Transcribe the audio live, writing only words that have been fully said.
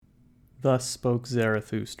Thus spoke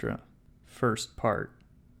Zarathustra, First Part,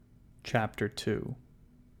 Chapter 2,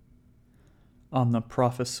 on the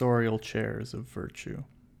professorial chairs of virtue.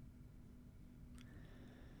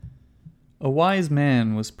 A wise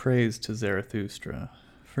man was praised to Zarathustra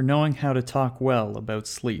for knowing how to talk well about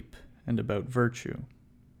sleep and about virtue.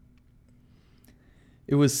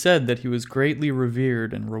 It was said that he was greatly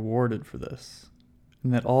revered and rewarded for this,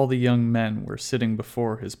 and that all the young men were sitting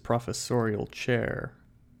before his professorial chair.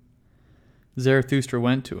 Zarathustra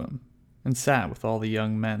went to him, and sat with all the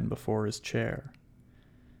young men before his chair,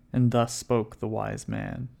 and thus spoke the wise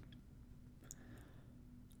man.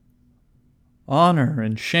 Honor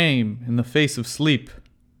and shame in the face of sleep.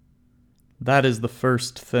 That is the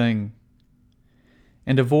first thing.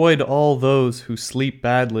 And avoid all those who sleep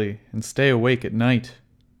badly and stay awake at night.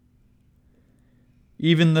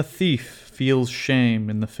 Even the thief feels shame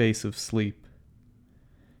in the face of sleep.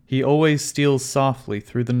 He always steals softly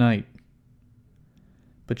through the night.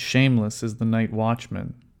 But shameless is the night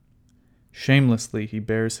watchman. Shamelessly he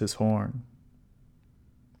bears his horn.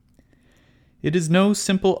 It is no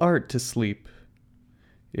simple art to sleep.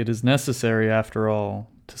 It is necessary, after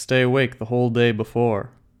all, to stay awake the whole day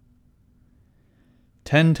before.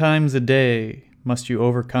 10 times a day must you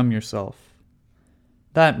overcome yourself.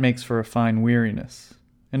 That makes for a fine weariness,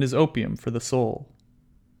 and is opium for the soul.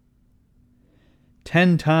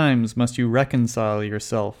 10 times must you reconcile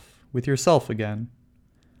yourself with yourself again,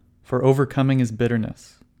 for overcoming is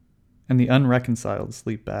bitterness, and the unreconciled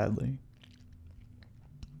sleep badly.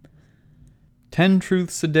 10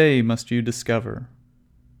 truths a day must you discover,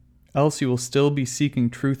 else you will still be seeking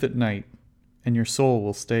truth at night, and your soul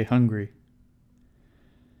will stay hungry.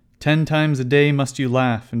 10 times a day must you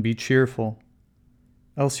laugh and be cheerful,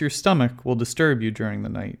 else your stomach will disturb you during the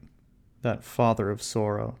night, that father of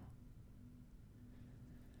sorrow.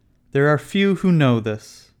 There are few who know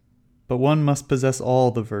this, but one must possess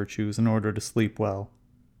all the virtues in order to sleep well.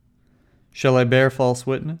 Shall I bear false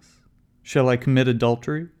witness? Shall I commit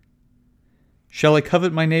adultery? Shall I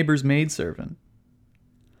covet my neighbor's maidservant?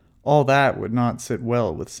 All that would not sit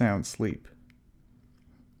well with sound sleep.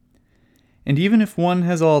 And even if one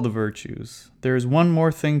has all the virtues, there is one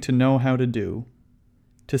more thing to know how to do,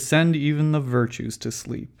 to send even the virtues to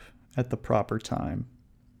sleep at the proper time,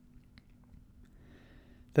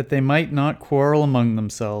 that they might not quarrel among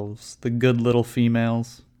themselves, the good little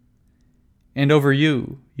females, and over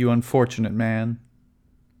you, you unfortunate man.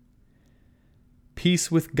 Peace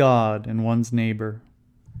with God and one's neighbor.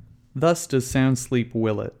 Thus does sound sleep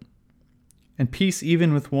will it, and peace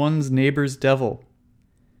even with one's neighbor's devil,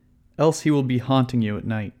 else he will be haunting you at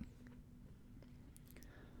night.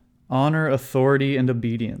 Honor authority and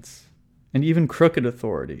obedience, and even crooked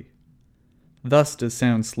authority. Thus does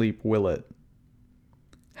sound sleep will it.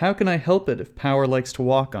 How can I help it if power likes to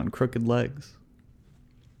walk on crooked legs?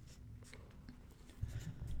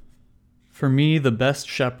 For me, the best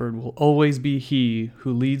shepherd will always be he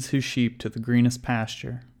who leads his sheep to the greenest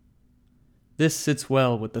pasture. This sits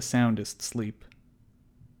well with the soundest sleep.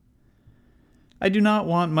 I do not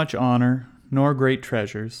want much honor, nor great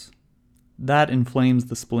treasures. That inflames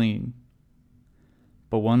the spleen.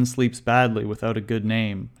 But one sleeps badly without a good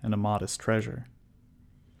name and a modest treasure.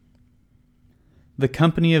 The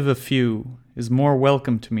company of a few is more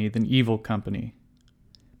welcome to me than evil company,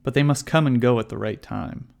 but they must come and go at the right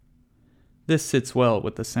time. This sits well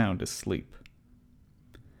with the soundest sleep.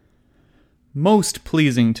 Most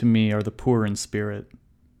pleasing to me are the poor in spirit,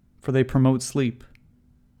 for they promote sleep.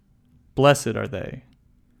 Blessed are they,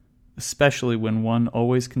 especially when one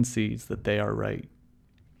always concedes that they are right.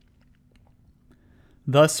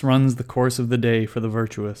 Thus runs the course of the day for the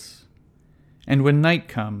virtuous. And when night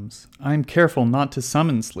comes, I am careful not to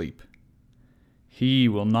summon sleep. He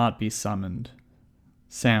will not be summoned.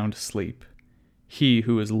 Sound sleep, he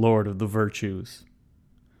who is Lord of the virtues.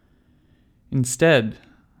 Instead,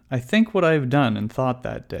 I think what I have done and thought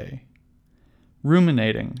that day.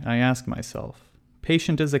 Ruminating, I ask myself,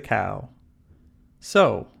 patient as a cow,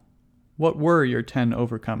 so, what were your 10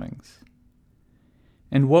 overcomings?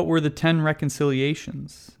 And what were the 10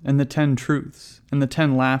 reconciliations, and the 10 truths, and the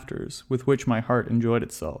 10 laughters with which my heart enjoyed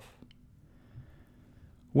itself?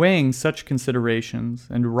 Weighing such considerations,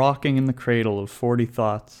 and rocking in the cradle of 40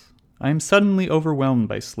 thoughts, I am suddenly overwhelmed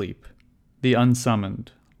by sleep, the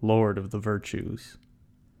unsummoned Lord of the virtues.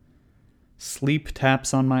 Sleep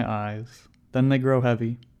taps on my eyes, then they grow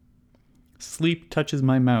heavy. Sleep touches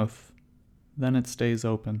my mouth, then it stays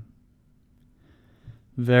open.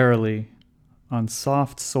 Verily, on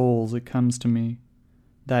soft souls it comes to me,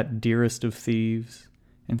 that dearest of thieves,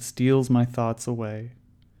 and steals my thoughts away.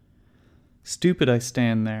 Stupid I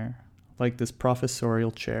stand there, like this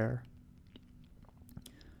professorial chair,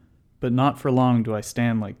 but not for long do I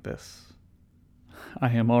stand like this. I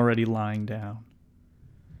am already lying down.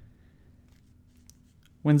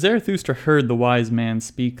 When Zarathustra heard the wise man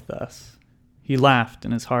speak thus, he laughed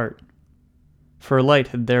in his heart, for a light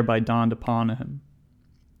had thereby dawned upon him,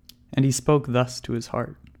 and he spoke thus to his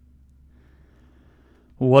heart.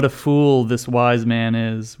 What a fool this wise man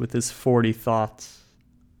is with his 40 thoughts,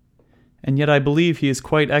 and yet I believe he is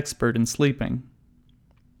quite expert in sleeping.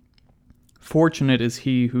 Fortunate is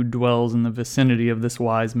he who dwells in the vicinity of this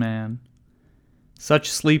wise man.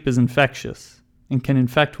 Such sleep is infectious, and can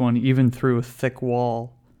infect one even through a thick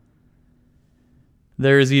wall.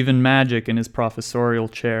 There is even magic in his professorial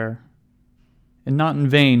chair, and not in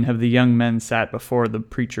vain have the young men sat before the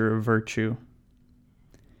preacher of virtue.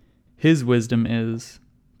 His wisdom is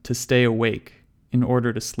to stay awake in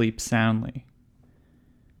order to sleep soundly.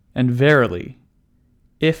 And verily,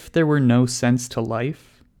 if there were no sense to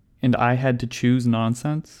life, and I had to choose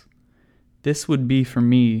nonsense, this would be for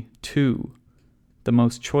me, too, the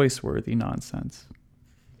most choice-worthy nonsense.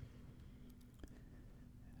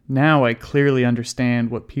 Now I clearly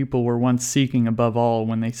understand what people were once seeking above all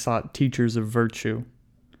when they sought teachers of virtue.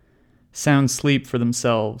 Sound sleep for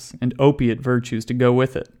themselves, and opiate virtues to go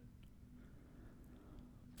with it.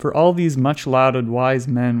 For all these much-lauded wise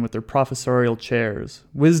men with their professorial chairs,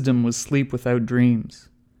 wisdom was sleep without dreams.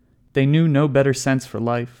 They knew no better sense for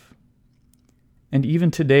life. And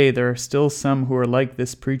even today there are still some who are like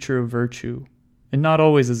this preacher of virtue, and not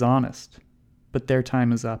always as honest, but their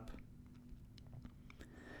time is up.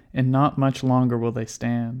 And not much longer will they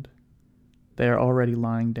stand. They are already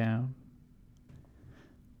lying down.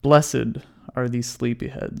 Blessed are these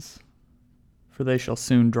sleepyheads, for they shall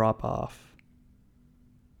soon drop off.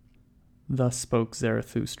 Thus spoke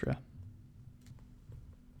Zarathustra.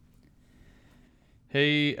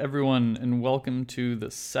 Hey everyone, and welcome to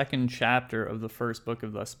the second chapter of the first book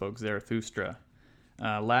of Thus Spoke Zarathustra.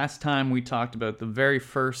 Last time we talked about the very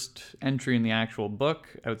first entry in the actual book,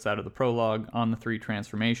 outside of the prologue, on the three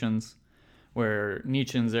transformations, where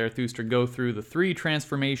Nietzsche and Zarathustra go through the three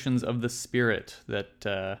transformations of the spirit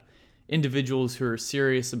that individuals who are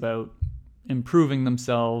serious about improving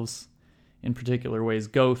themselves in particular ways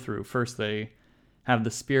go through. First, they have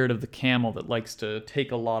the spirit of the camel that likes to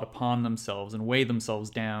take a lot upon themselves and weigh themselves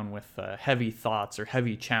down with heavy thoughts or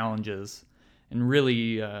heavy challenges, and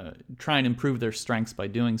really try and improve their strengths by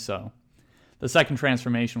doing so. The second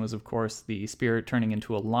transformation was, of course, the spirit turning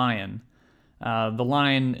into a lion. The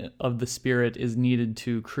lion of the spirit is needed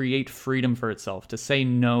to create freedom for itself, to say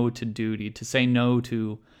no to duty, to say no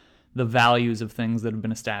to the values of things that have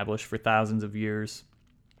been established for thousands of years.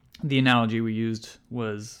 The analogy we used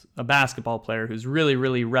was a basketball player who's really,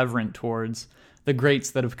 really reverent towards the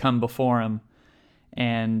greats that have come before him,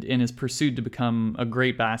 and in his pursuit to become a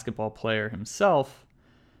great basketball player himself,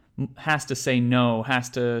 has to say no, has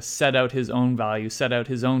to set out his own values, set out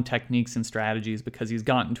his own techniques and strategies, because he's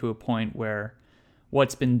gotten to a point where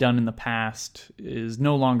what's been done in the past is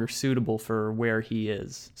no longer suitable for where he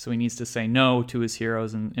is. So he needs to say no to his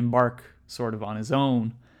heroes and embark sort of on his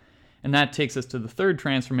own. And that takes us to the third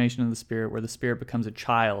transformation of the spirit, where the spirit becomes a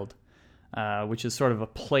child, which is sort of a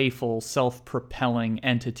playful, self-propelling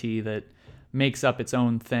entity that makes up its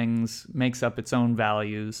own things, makes up its own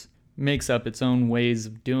values, makes up its own ways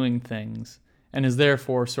of doing things, and is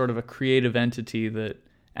therefore sort of a creative entity that,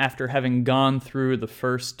 after having gone through the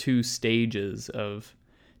first two stages of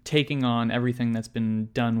taking on everything that's been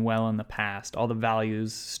done well in the past, all the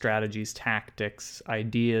values, strategies, tactics,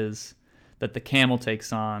 ideas that the camel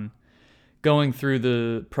takes on, going through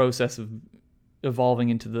the process of evolving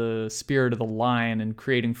into the spirit of the lion and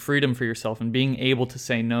creating freedom for yourself and being able to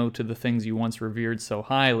say no to the things you once revered so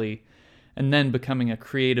highly, and then becoming a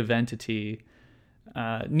creative entity.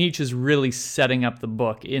 Nietzsche's really setting up the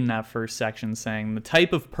book in that first section, saying the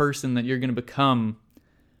type of person that you're going to become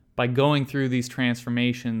by going through these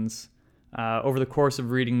transformations over the course of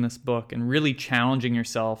reading this book, and really challenging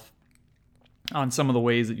yourself on some of the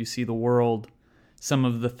ways that you see the world, some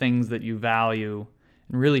of the things that you value,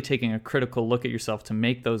 and really taking a critical look at yourself to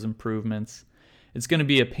make those improvements. It's going to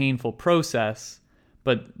be a painful process,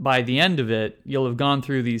 but by the end of it, you'll have gone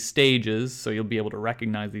through these stages, so you'll be able to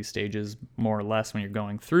recognize these stages more or less when you're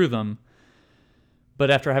going through them.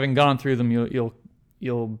 But after having gone through them,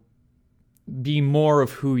 you'll be more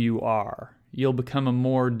of who you are. You'll become a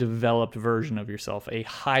more developed version of yourself, a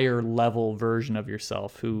higher level version of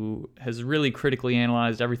yourself who has really critically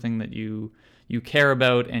analyzed everything that you care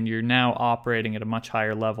about, and you're now operating at a much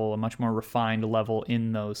higher level, a much more refined level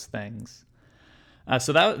in those things.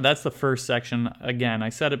 So that's the first section. Again, I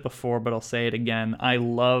said it before, but I'll say it again. I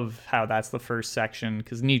love how that's the first section,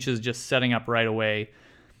 because Nietzsche's just setting up right away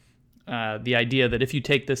the idea that if you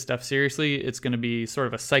take this stuff seriously, it's going to be sort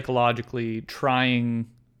of a psychologically trying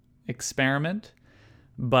experiment,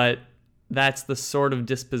 but that's the sort of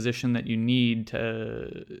disposition that you need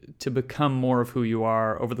to become more of who you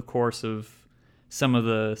are over the course of some of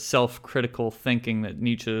the self-critical thinking that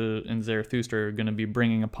Nietzsche and Zarathustra are going to be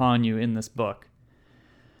bringing upon you in this book.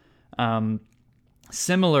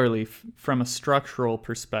 Similarly, from a structural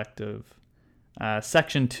perspective,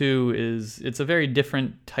 Section 2 it's a very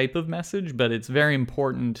different type of message, but it's very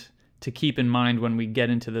important to keep in mind when we get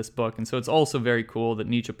into this book. And so it's also very cool that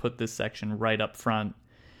Nietzsche put this section right up front,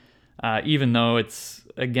 even though it's,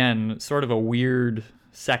 again, sort of a weird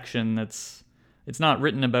section it's not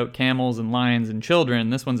written about camels and lions and children.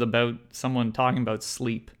 This one's about someone talking about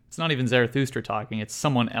sleep. It's not even Zarathustra talking, it's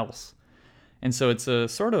someone else. And so it's a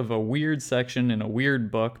sort of a weird section in a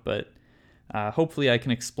weird book, but hopefully I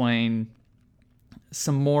can explain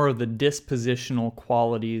some more of the dispositional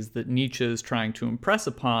qualities that Nietzsche is trying to impress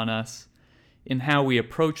upon us in how we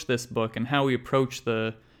approach this book and how we approach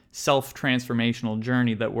the self-transformational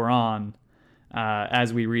journey that we're on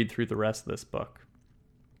as we read through the rest of this book.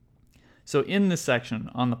 So in this section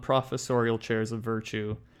on the professorial chairs of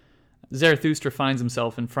virtue, Zarathustra finds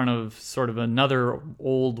himself in front of sort of another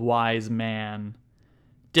old wise man,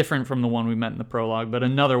 different from the one we met in the prologue, but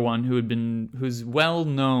another one who's well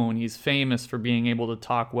known. He's famous for being able to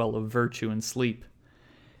talk well of virtue and sleep.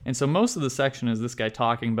 And so most of the section is this guy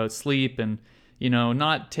talking about sleep and,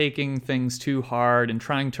 not taking things too hard and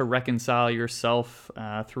trying to reconcile yourself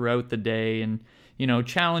throughout the day and,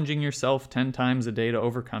 challenging yourself 10 times a day to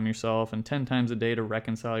overcome yourself and 10 times a day to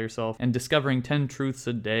reconcile yourself and discovering 10 truths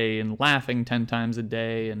a day and laughing 10 times a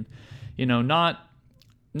day and,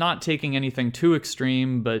 not taking anything too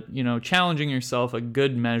extreme, but, challenging yourself a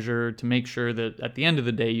good measure to make sure that at the end of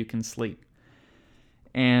the day you can sleep.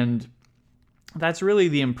 And that's really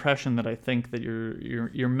the impression that I think that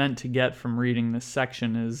you're meant to get from reading this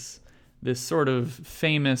section is this sort of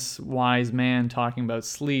famous wise man talking about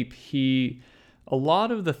sleep. A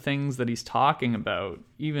lot of the things that he's talking about,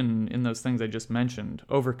 even in those things I just mentioned,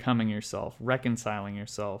 overcoming yourself, reconciling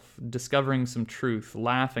yourself, discovering some truth,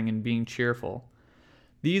 laughing and being cheerful,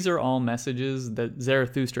 these are all messages that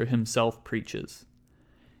Zarathustra himself preaches.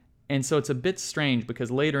 And so it's a bit strange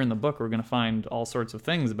because later in the book we're going to find all sorts of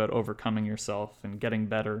things about overcoming yourself and getting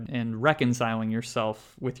better and reconciling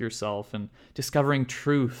yourself with yourself and discovering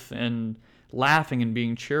truth and laughing and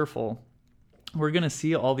being cheerful. We're going to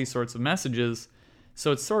see all these sorts of messages.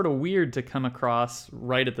 So it's sort of weird to come across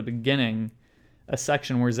right at the beginning a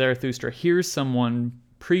section where Zarathustra hears someone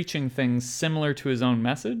preaching things similar to his own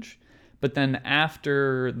message, but then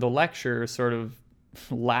after the lecture sort of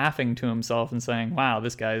laughing to himself and saying, wow,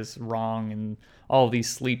 this guy's wrong and all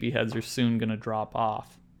these sleepyheads are soon going to drop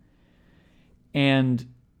off. And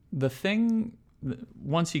the thing,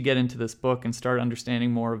 once you get into this book and start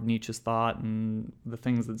understanding more of Nietzsche's thought and the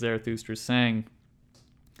things that Zarathustra is saying,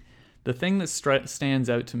 the thing that stands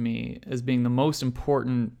out to me as being the most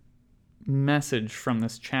important message from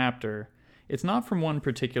this chapter, it's not from one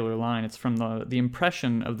particular line, it's from the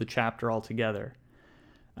impression of the chapter altogether,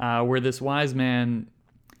 where this wise man,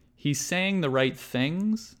 he's saying the right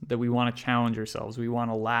things, that we want to challenge ourselves, we want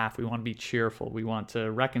to laugh, we want to be cheerful, we want to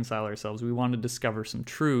reconcile ourselves, we want to discover some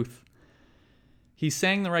truth. He's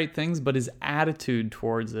saying the right things, but his attitude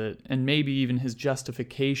towards it, and maybe even his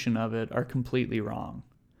justification of it, are completely wrong.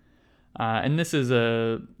 And this is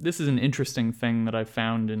an interesting thing that I've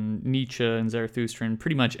found in Nietzsche and Zarathustra and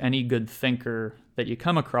pretty much any good thinker that you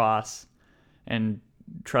come across, and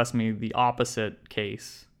trust me, the opposite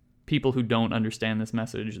case. People who don't understand this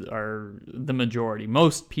message are the majority.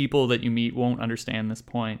 Most people that you meet won't understand this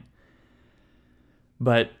point.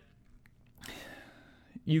 But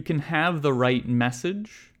you can have the right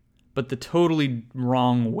message, but the totally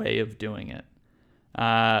wrong way of doing it.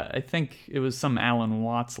 I think it was some Alan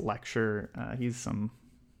Watts lecture. He's some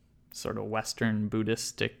sort of Western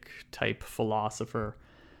Buddhistic type philosopher.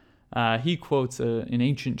 He quotes an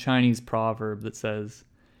ancient Chinese proverb that says,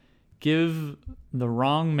 "Give the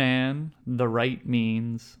wrong man the right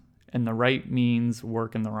means, and the right means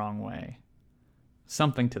work in the wrong way."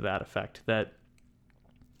 Something to that effect, that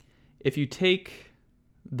if you take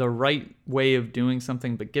the right way of doing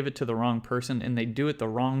something but give it to the wrong person and they do it the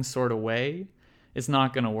wrong sort of way, it's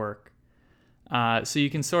not going to work. So you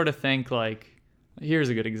can sort of think like, here's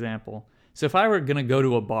a good example. So if I were going to go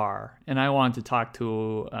to a bar and I wanted to talk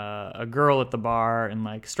to a girl at the bar and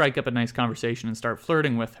like strike up a nice conversation and start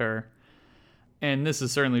flirting with her, and this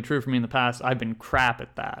is certainly true for me in the past, I've been crap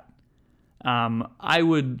at that. I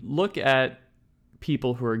would look at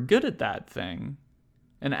people who are good at that thing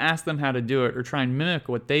and ask them how to do it or try and mimic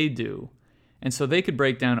what they do. And so they could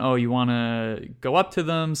break down, oh, you want to go up to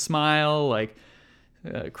them, smile, like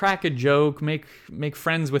crack a joke, make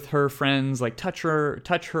friends with her friends, like touch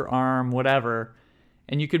her arm, whatever.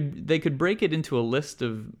 And they could break it into a list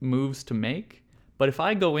of moves to make. But if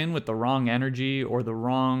I go in with the wrong energy or the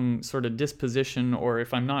wrong sort of disposition, or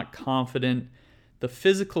if I'm not confident, the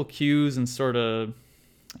physical cues and sort of,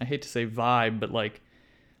 I hate to say vibe, but like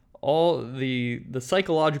all the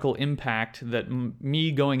psychological impact that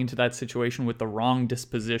me going into that situation with the wrong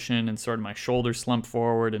disposition and sort of my shoulders slumped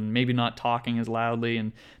forward and maybe not talking as loudly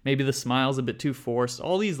and maybe the smile's a bit too forced,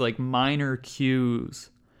 all these like minor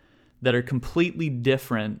cues that are completely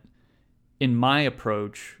different in my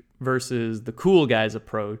approach versus the cool guy's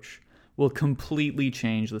approach will completely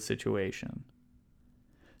change the situation.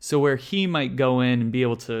 So where he might go in and be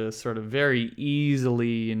able to sort of very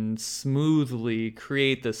easily and smoothly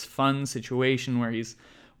create this fun situation where he's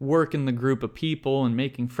working the group of people and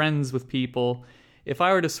making friends with people, if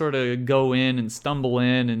I were to sort of go in and stumble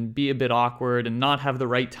in and be a bit awkward and not have the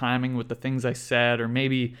right timing with the things I said, or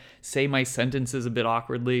maybe say my sentences a bit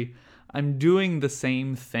awkwardly, I'm doing the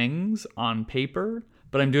same things on paper,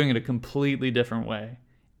 but I'm doing it a completely different way.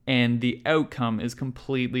 And the outcome is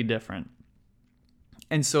completely different.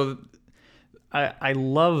 And so I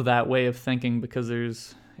love that way of thinking because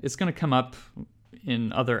it's going to come up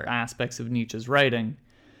in other aspects of Nietzsche's writing.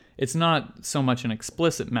 It's not so much an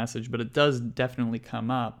explicit message, but it does definitely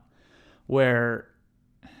come up where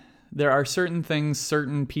there are certain things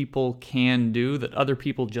certain people can do that other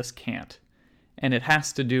people just can't. And it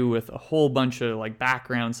has to do with a whole bunch of like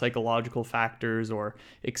background psychological factors or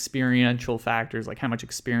experiential factors, like how much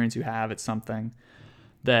experience you have at something.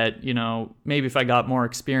 That, you know, maybe if I got more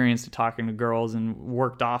experience at talking to girls and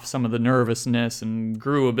worked off some of the nervousness and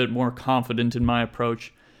grew a bit more confident in my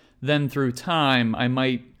approach, then through time I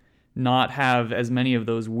might not have as many of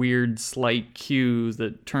those weird slight cues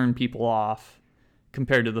that turn people off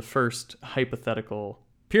compared to the first hypothetical,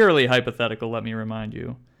 purely hypothetical, let me remind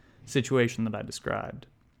you, situation that I described.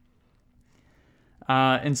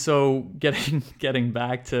 And so getting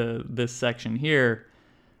back to this section here,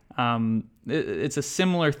 it's a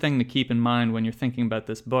similar thing to keep in mind when you're thinking about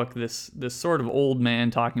this book, this sort of old man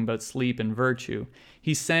talking about sleep and virtue.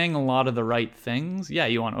 He's saying a lot of the right things. Yeah,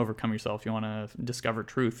 you want to overcome yourself. You want to discover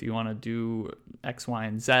truth. You want to do X, Y,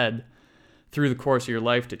 and Z through the course of your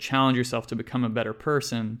life to challenge yourself to become a better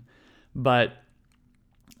person. But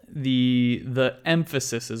the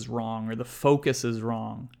emphasis is wrong, or the focus is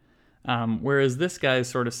wrong. Whereas this guy is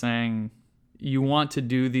sort of saying, you want to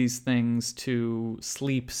do these things to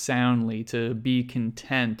sleep soundly, to be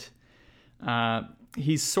content.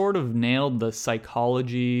 He's sort of nailed the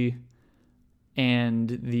psychology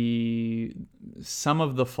and some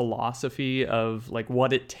of the philosophy of like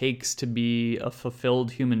what it takes to be a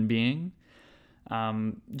fulfilled human being.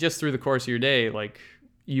 Just through the course of your day, like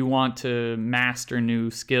you want to master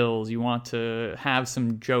new skills, you want to have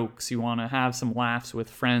some jokes, you want to have some laughs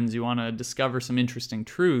with friends, you want to discover some interesting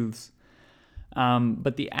truths.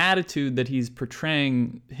 But the attitude that he's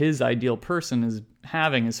portraying his ideal person is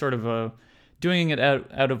having is sort of doing it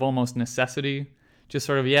out of almost necessity. Just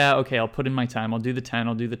sort of, yeah, okay, I'll put in my time. I'll do the 10,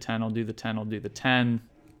 I'll do the 10, I'll do the 10, I'll do the 10.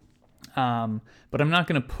 But I'm not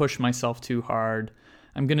going to push myself too hard.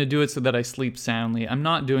 I'm going to do it so that I sleep soundly. I'm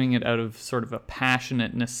not doing it out of sort of a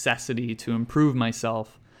passionate necessity to improve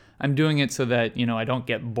myself. I'm doing it so that, you know, I don't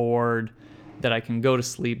get bored, that I can go to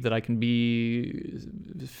sleep, that I can be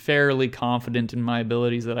fairly confident in my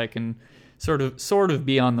abilities, that I can sort of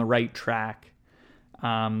be on the right track.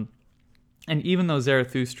 And even though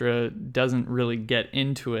Zarathustra doesn't really get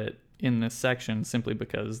into it in this section, simply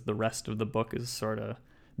because the rest of the book is sort of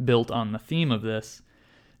built on the theme of this,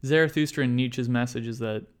 Zarathustra and Nietzsche's message is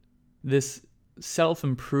that this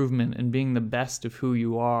self-improvement and being the best of who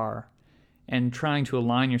you are and trying to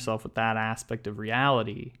align yourself with that aspect of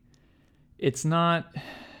reality, it's not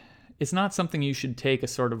something you should take a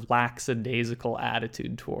sort of lackadaisical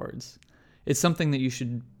attitude towards. It's something that you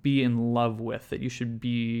should be in love with, that you should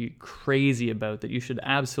be crazy about, that you should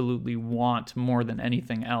absolutely want more than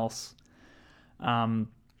anything else.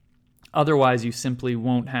 Otherwise, you simply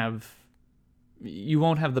won't have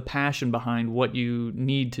the passion behind what you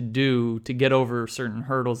need to do to get over certain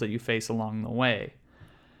hurdles that you face along the way.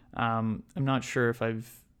 I'm not sure if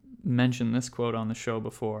I've mentioned this quote on the show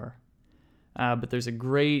before. But there's a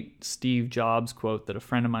great Steve Jobs quote that a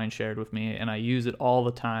friend of mine shared with me, and I use it all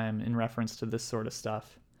the time in reference to this sort of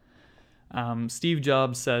stuff. Steve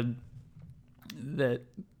Jobs said that,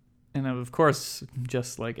 and of course,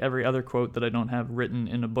 just like every other quote that I don't have written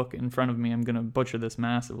in a book in front of me, I'm going to butcher this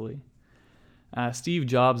massively. Steve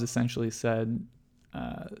Jobs essentially said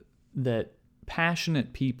that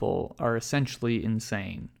passionate people are essentially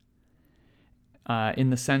insane, in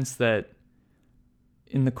the sense that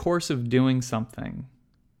in the course of doing something,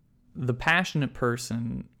 the passionate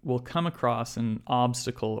person will come across an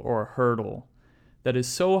obstacle or a hurdle that is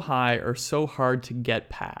so high or so hard to get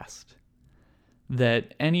past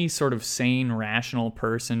that any sort of sane, rational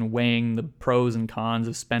person weighing the pros and cons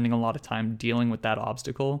of spending a lot of time dealing with that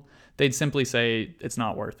obstacle, they'd simply say, it's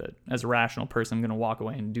not worth it. As a rational person, I'm going to walk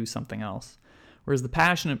away and do something else. Whereas the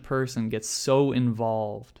passionate person gets so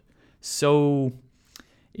involved, so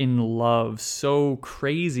in love, so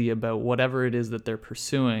crazy about whatever it is that they're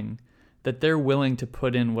pursuing, that they're willing to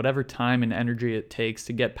put in whatever time and energy it takes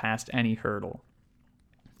to get past any hurdle.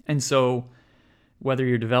 And so, whether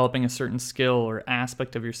you're developing a certain skill or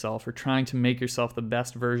aspect of yourself or trying to make yourself the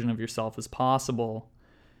best version of yourself as possible,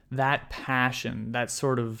 that passion, that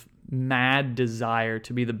sort of mad desire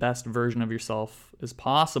to be the best version of yourself as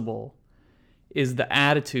possible, is the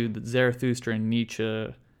attitude that Zarathustra and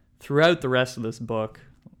Nietzsche, throughout the rest of this book,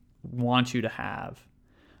 want you to have.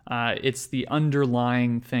 It's the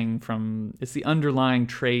underlying it's the underlying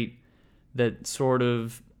trait that sort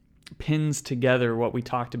of pins together what we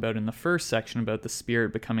talked about in the first section about the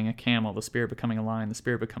spirit becoming a camel, the spirit becoming a lion, the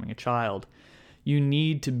spirit becoming a child. You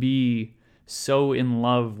need to be so in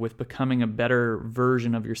love with becoming a better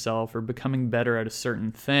version of yourself or becoming better at a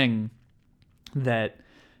certain thing that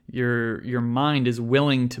your mind is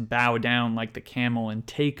willing to bow down like the camel and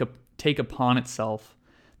take upon itself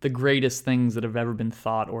the greatest things that have ever been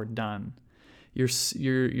thought or done. Your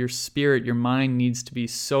spirit, your mind needs to be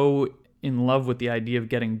so in love with the idea of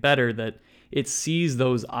getting better that it sees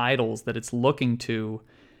those idols that it's looking to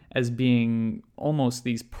as being almost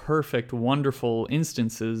these perfect, wonderful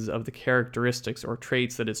instances of the characteristics or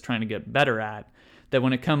traits that it's trying to get better at. That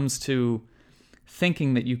when it comes to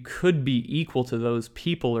thinking that you could be equal to those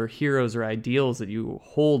people or heroes or ideals that you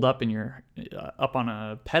hold up up on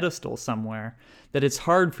a pedestal somewhere, that it's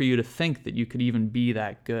hard for you to think that you could even be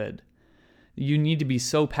that good. You need to be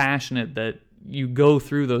so passionate that you go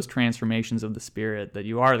through those transformations of the spirit, that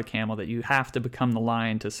you are the camel, that you have to become the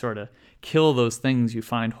lion to sort of kill those things you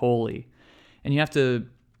find holy. And you have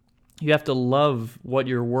to love what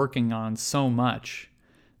you're working on so much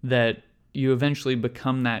that you eventually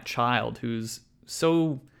become that child who's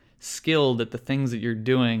so skilled at the things that you're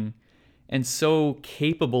doing and so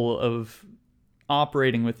capable of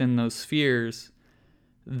operating within those spheres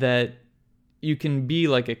that you can be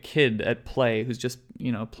like a kid at play who's just,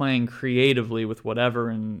 playing creatively with whatever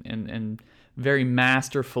and very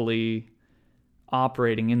masterfully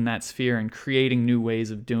operating in that sphere and creating new ways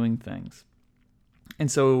of doing things. And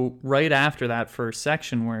so right after that first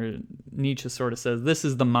section where Nietzsche sort of says, this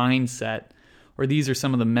is the mindset, or these are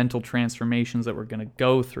some of the mental transformations that we're going to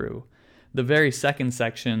go through, the very second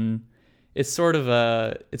section, it's sort of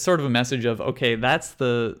a message of, okay, that's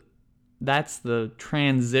the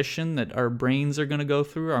transition that our brains are going to go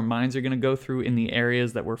through, our minds are going to go through in the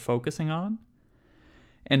areas that we're focusing on.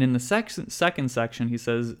 And in the second section, he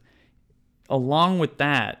says, along with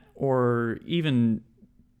that, or even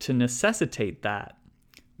to necessitate that,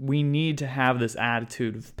 we need to have this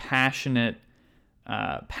attitude of passionate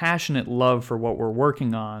love for what we're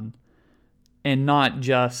working on, and not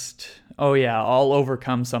just, oh yeah, I'll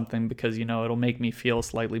overcome something because, it'll make me feel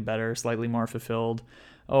slightly better, slightly more fulfilled.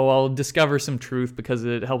 Oh, I'll discover some truth because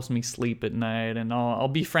it helps me sleep at night, and I'll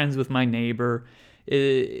be friends with my neighbor.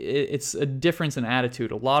 It's a difference in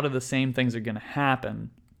attitude. A lot of the same things are going to happen,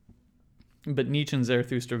 but Nietzsche and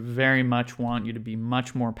Zarathustra very much want you to be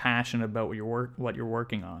much more passionate about what you're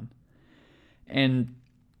working on. And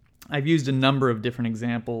I've used a number of different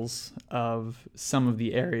examples of some of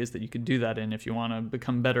the areas that you could do that in if you want to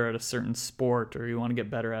become better at a certain sport, or you want to get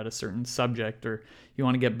better at a certain subject, or you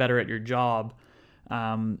want to get better at your job.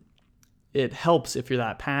 It helps if you're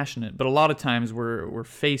that passionate, but a lot of times we're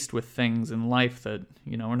faced with things in life that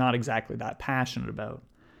we're not exactly that passionate about.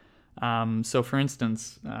 So, for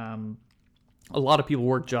instance, a lot of people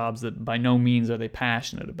work jobs that by no means are they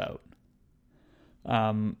passionate about.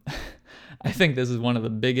 I think this is one of the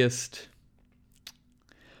biggest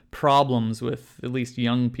problems with at least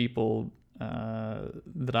young people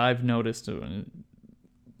that I've noticed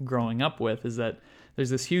growing up with, is that there's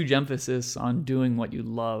this huge emphasis on doing what you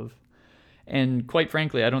love. And quite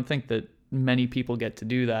frankly, I don't think that many people get to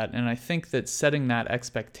do that. And I think that setting that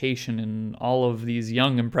expectation in all of these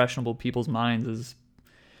young, impressionable people's minds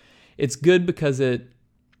it's good because it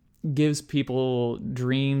gives people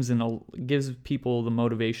dreams and gives people the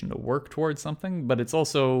motivation to work towards something. But it's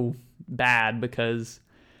also bad because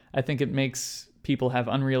I think it makes people have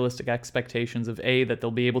unrealistic expectations of A, that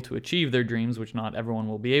they'll be able to achieve their dreams, which not everyone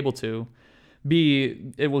will be able to.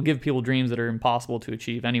 B, it will give people dreams that are impossible to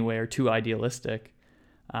achieve anyway, or too idealistic,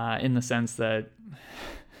 in the sense that,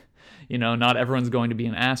 not everyone's going to be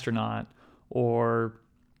an astronaut. Or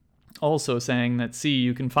also saying that, C,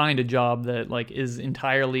 you can find a job that is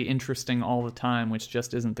entirely interesting all the time, which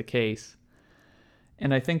just isn't the case.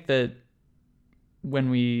 And I think that when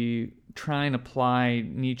we try and apply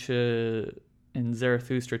Nietzsche and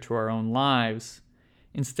Zarathustra to our own lives,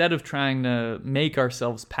 instead of trying to make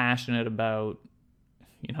ourselves passionate about,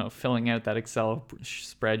 filling out that Excel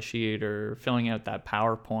spreadsheet or filling out that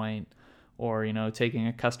PowerPoint or, taking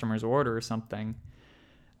a customer's order or something,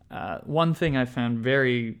 one thing I found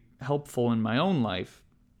very helpful in my own life,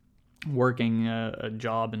 working a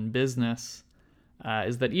job in business,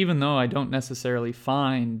 is that even though I don't necessarily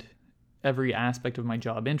find every aspect of my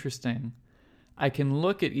job interesting, I can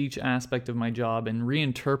look at each aspect of my job and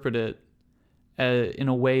reinterpret it in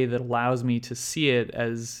a way that allows me to see it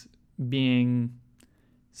as being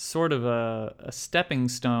sort of a stepping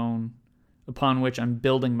stone upon which I'm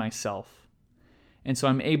building myself. And so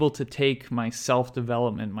I'm able to take my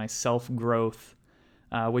self-development, my self-growth,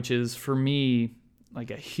 which is for me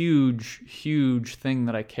a huge, huge thing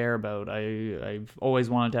that I care about. I've always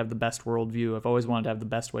wanted to have the best worldview. I've always wanted to have the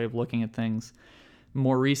best way of looking at things.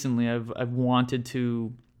 More recently, I've wanted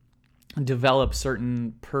to develop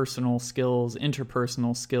certain personal skills,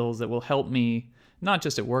 interpersonal skills that will help me, not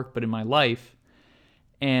just at work, but in my life.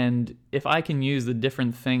 And if I can use the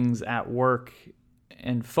different things at work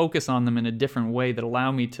and focus on them in a different way that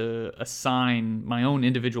allow me to assign my own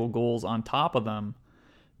individual goals on top of them,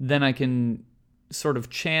 then I can sort of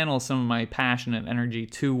channel some of my passion and energy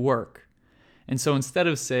to work. And so instead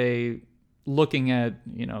of, say, looking at,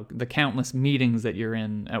 the countless meetings that you're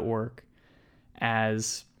in at work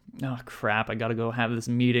as, oh crap, I got to go have this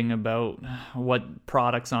meeting about what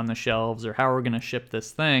products on the shelves or how we're going to ship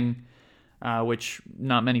this thing, which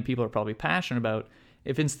not many people are probably passionate about.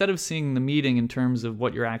 If instead of seeing the meeting in terms of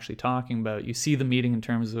what you're actually talking about, you see the meeting in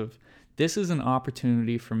terms of, this is an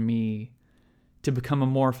opportunity for me to become a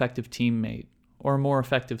more effective teammate or a more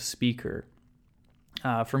effective speaker.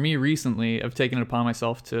 For me recently, I've taken it upon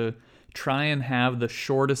myself to try and have the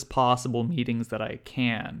shortest possible meetings that I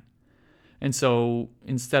can. And so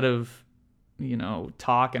instead of,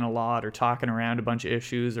 talking a lot or talking around a bunch of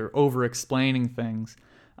issues or over-explaining things,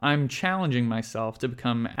 I'm challenging myself to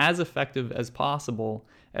become as effective as possible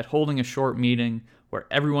at holding a short meeting where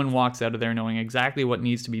everyone walks out of there knowing exactly what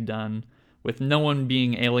needs to be done, with no one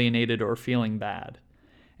being alienated or feeling bad.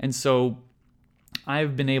 And so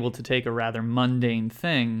I've been able to take a rather mundane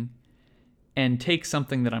thing and take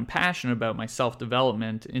something that I'm passionate about, my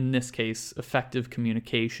self-development, in this case, effective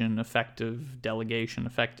communication, effective delegation,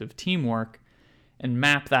 effective teamwork, and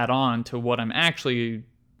map that on to what I'm actually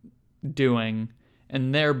doing,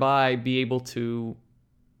 and thereby be able to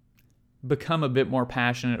become a bit more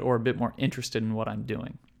passionate or a bit more interested in what I'm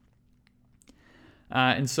doing.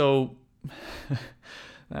 And so,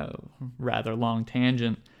 rather long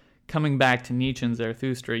tangent, coming back to Nietzsche and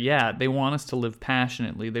Zarathustra, yeah, they want us to live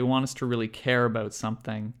passionately. They want us to really care about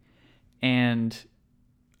something and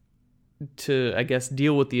to, I guess,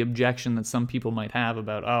 deal with the objection that some people might have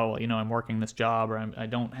about, I'm working this job, or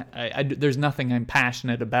there's nothing I'm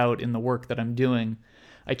passionate about in the work that I'm doing.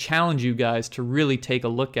 I challenge you guys to really take a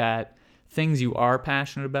look at things you are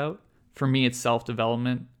passionate about. For me, it's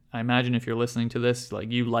self-development. I imagine if you're listening to this,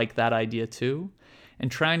 you like that idea too,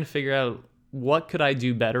 and trying to figure out, what could I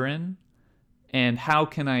do better in? And how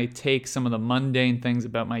can I take some of the mundane things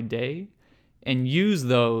about my day and use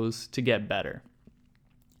those to get better?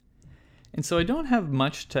 And so I don't have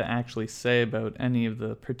much to actually say about any of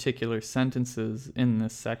the particular sentences in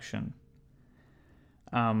this section.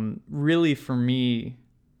 Really, for me,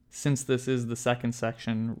 since this is the second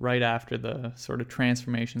section, right after the sort of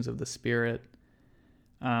transformations of the spirit,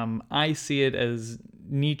 I see it as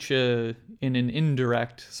Nietzsche, in an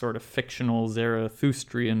indirect, sort of fictional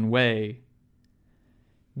Zarathustrian way,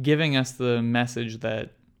 giving us the message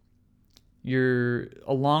that you're,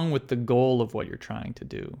 along with the goal of what you're trying to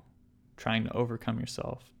do, trying to overcome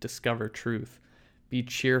yourself, discover truth, be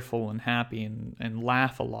cheerful and happy and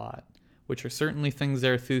laugh a lot, which are certainly things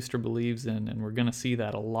Zarathustra believes in, and we're going to see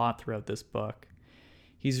that a lot throughout this book.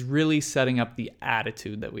 He's really setting up the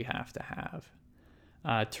attitude that we have to have.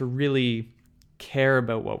 To really care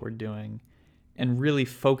about what we're doing and really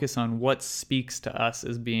focus on what speaks to us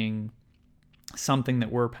as being something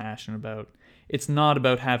that we're passionate about. It's not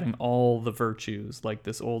about having all the virtues, like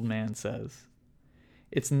this old man says.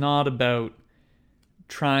 It's not about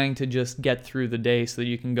trying to just get through the day so that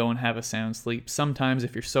you can go and have a sound sleep. Sometimes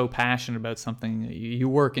if you're so passionate about something, you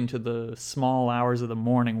work into the small hours of the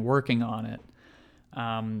morning working on it.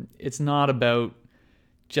 It's not about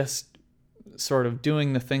just sort of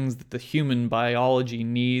doing the things that the human biology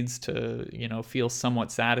needs to, feel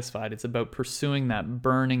somewhat satisfied. It's about pursuing that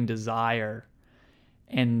burning desire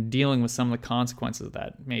and dealing with some of the consequences of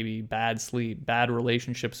that. Maybe bad sleep, bad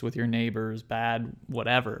relationships with your neighbors, bad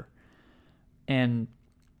whatever. And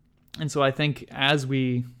so I think as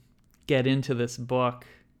we get into this book,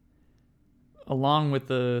 along with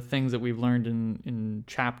the things that we've learned in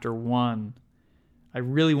chapter 1, I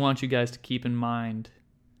really want you guys to keep in mind,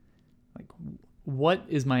 like, what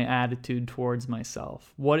is my attitude towards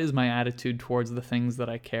myself? What is my attitude towards the things that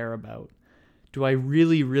I care about? Do I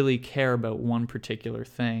really, really care about one particular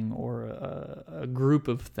thing or a group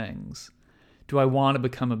of things? Do I want to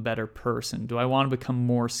become a better person? Do I want to become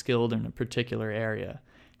more skilled in a particular area?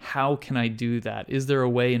 How can I do that? Is there a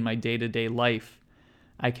way in my day-to-day life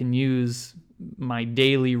I can use my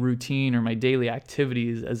daily routine or my daily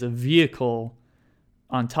activities as a vehicle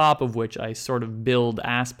on top of which I sort of build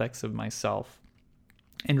aspects of myself?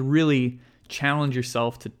 And really challenge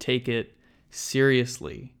yourself to take it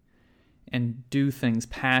seriously and do things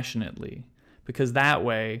passionately. Because that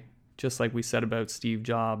way, just like we said about Steve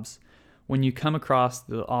Jobs, when you come across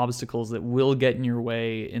the obstacles that will get in your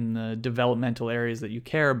way in the developmental areas that you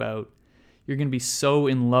care about, you're going to be so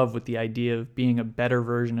in love with the idea of being a better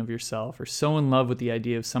version of yourself, or so in love with the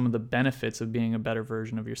idea of some of the benefits of being a better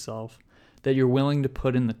version of yourself, that you're willing to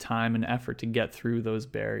put in the time and effort to get through those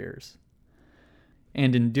barriers.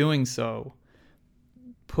 And in doing so,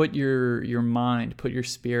 put your mind, put your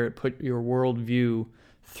spirit, put your worldview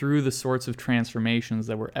through the sorts of transformations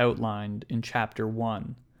that were outlined in chapter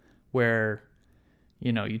 1, where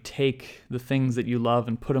you take the things that you love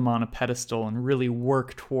and put them on a pedestal and really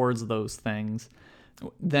work towards those things.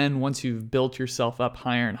 Then once you've built yourself up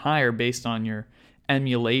higher and higher based on your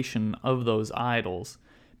emulation of those idols,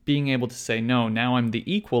 being able to say, no, now I'm the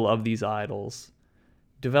equal of these idols.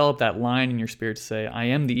 Develop that line in your spirit to say, I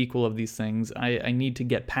am the equal of these things. I need to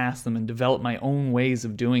get past them and develop my own ways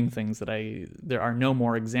of doing things that there are no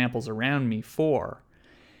more examples around me for.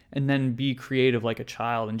 And then be creative like a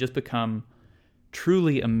child and just become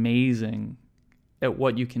truly amazing at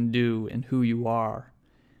what you can do and who you are.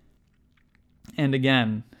 And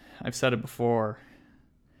again, I've said it before,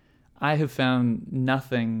 I have found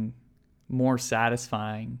nothing more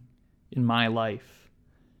satisfying in my life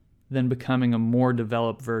than becoming a more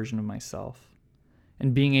developed version of myself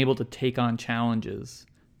and being able to take on challenges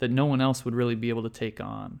that no one else would really be able to take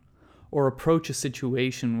on, or approach a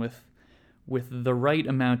situation with the right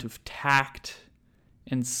amount of tact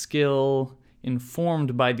and skill,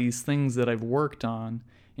 informed by these things that I've worked on,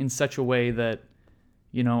 in such a way that,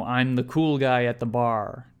 I'm the cool guy at the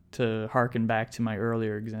bar, to harken back to my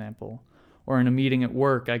earlier example. Or in a meeting at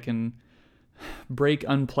work, I can break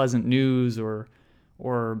unpleasant news or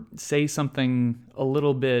say something a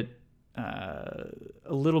little bit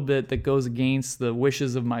that goes against the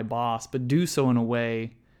wishes of my boss, but do so in a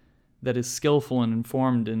way that is skillful and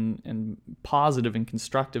informed and positive and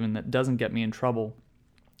constructive, and that doesn't get me in trouble.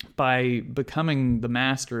 By becoming the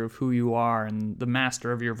master of who you are and the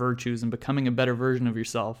master of your virtues and becoming a better version of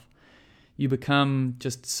yourself, you become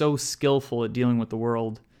just so skillful at dealing with the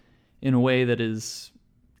world in a way that is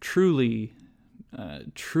truly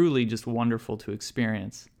just wonderful to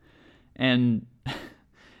experience. And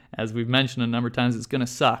as we've mentioned a number of times, it's going to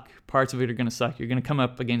suck. Parts of it are going to suck. You're going to come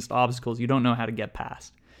up against obstacles you don't know how to get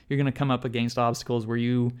past. You're going to come up against obstacles where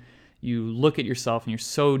you look at yourself and you're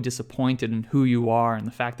so disappointed in who you are and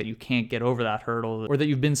the fact that you can't get over that hurdle, or that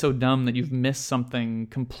you've been so dumb that you've missed something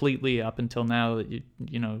completely up until now that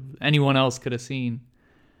anyone else could have seen.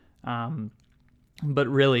 But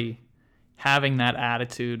really, having that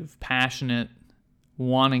attitude of passionate,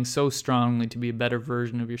 wanting so strongly to be a better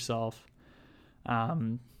version of yourself,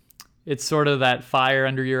 it's sort of that fire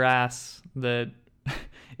under your ass that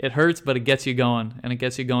it hurts, but it gets you going, and it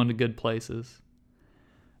gets you going to good places.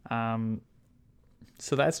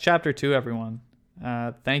 So that's chapter 2, everyone.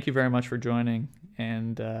 Thank you very much for joining,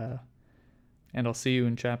 and I'll see you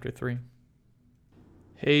in chapter 3.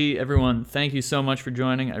 Hey everyone, thank you so much for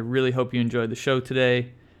joining. I really hope you enjoyed the show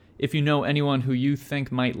today. If you know anyone who you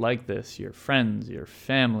think might like this, your friends, your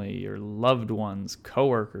family, your loved ones,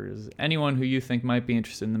 coworkers, anyone who you think might be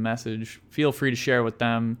interested in the message, feel free to share with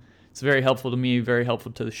them. It's very helpful to me, very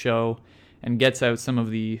helpful to the show, and gets out some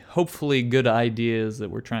of the hopefully good ideas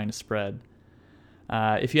that we're trying to spread.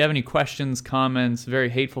 If you have any questions, comments, very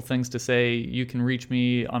hateful things to say, you can reach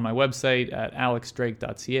me on my website at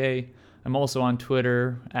alexdrake.ca. I'm also on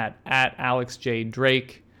Twitter at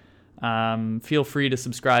AlexJDrake. Feel free to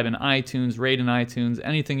subscribe in iTunes, rate in iTunes.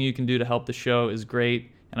 Anything you can do to help the show is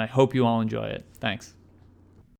great, and I hope you all enjoy it. Thanks.